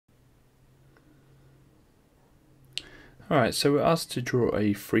Alright, so we're asked to draw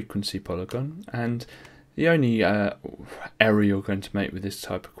a frequency polygon, and the only error you're going to make with this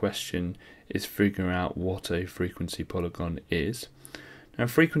type of question is figuring out what a frequency polygon is. Now, a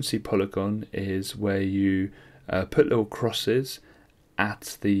frequency polygon is where you put little crosses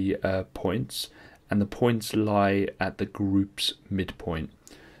at the points, and the points lie at the group's midpoint.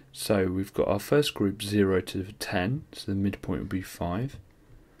 So we've got our first group 0 to 10, so the midpoint would be 5.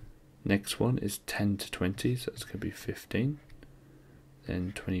 Next one is 10 to 20, so that's going to be 15.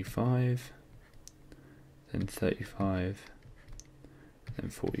 Then 25, then 35, then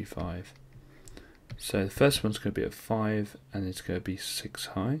 45. So the first one's going to be at 5, and it's going to be 6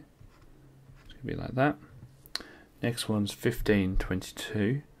 high. It's going to be like that. Next one's 15,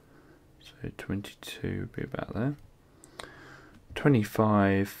 22. So 22 would be about there.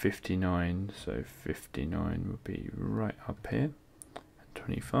 25, 59, so 59 would be right up here.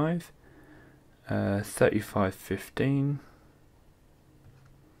 25, 35, 15,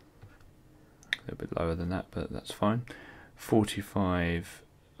 a little bit lower than that, but that's fine. 45,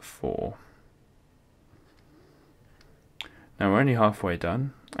 4. Now we're only halfway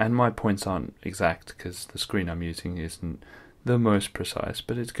done, and my points aren't exact because the screen I'm using isn't the most precise,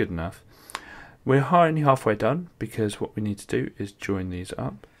 but it's good enough. We're only halfway done because what we need to do is join these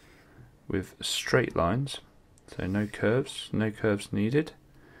up with straight lines. So no curves needed.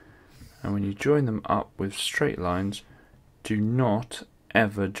 And when you join them up with straight lines, do not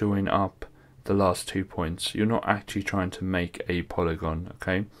ever join up the last 2 points. You're not actually trying to make a polygon,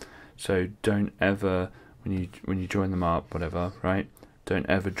 okay? So don't ever, when you join them up, whatever, right? Don't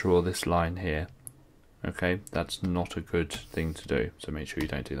ever draw this line here, okay? That's not a good thing to do, so make sure you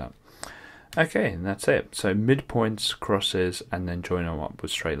don't do that. Okay, and that's it. So midpoints, crosses, and then join them up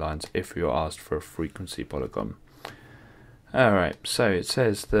with straight lines if you're asked for a frequency polygon. Alright, so it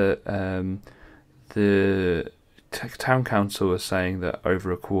says that the town council is saying that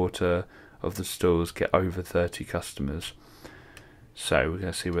over a quarter of the stores get over 30 customers. So we're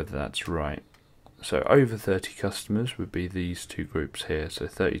going to see whether that's right. So over 30 customers would be these two groups here, so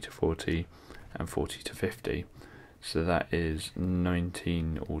 30 to 40 and 40 to 50. So that is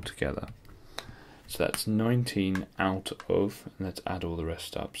 19 altogether. So that's 19 out of, and let's add all the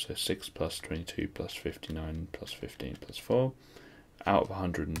rest up, so 6 plus 22 plus 59 plus 15 plus 4, out of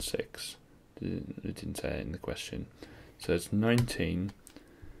 106. It didn't say it in the question. So it's 19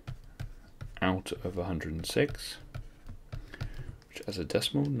 out of 106, which as a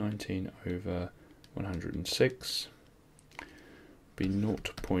decimal, 19 over 106 would be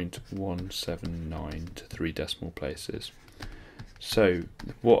 0.179 to 3 decimal places. So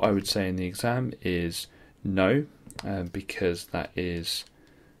what I would say in the exam is no, because that is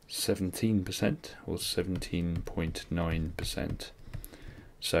 17% or 17.9%.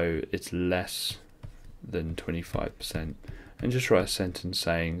 So it's less than 25%. And just write a sentence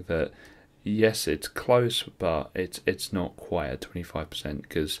saying that yes, it's close, but it's not quite at 25%,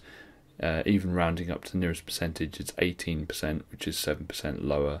 because even rounding up to the nearest percentage, it's 18%, which is 7%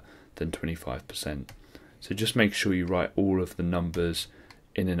 lower than 25%. So just make sure you write all of the numbers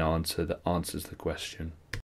in an answer that answers the question.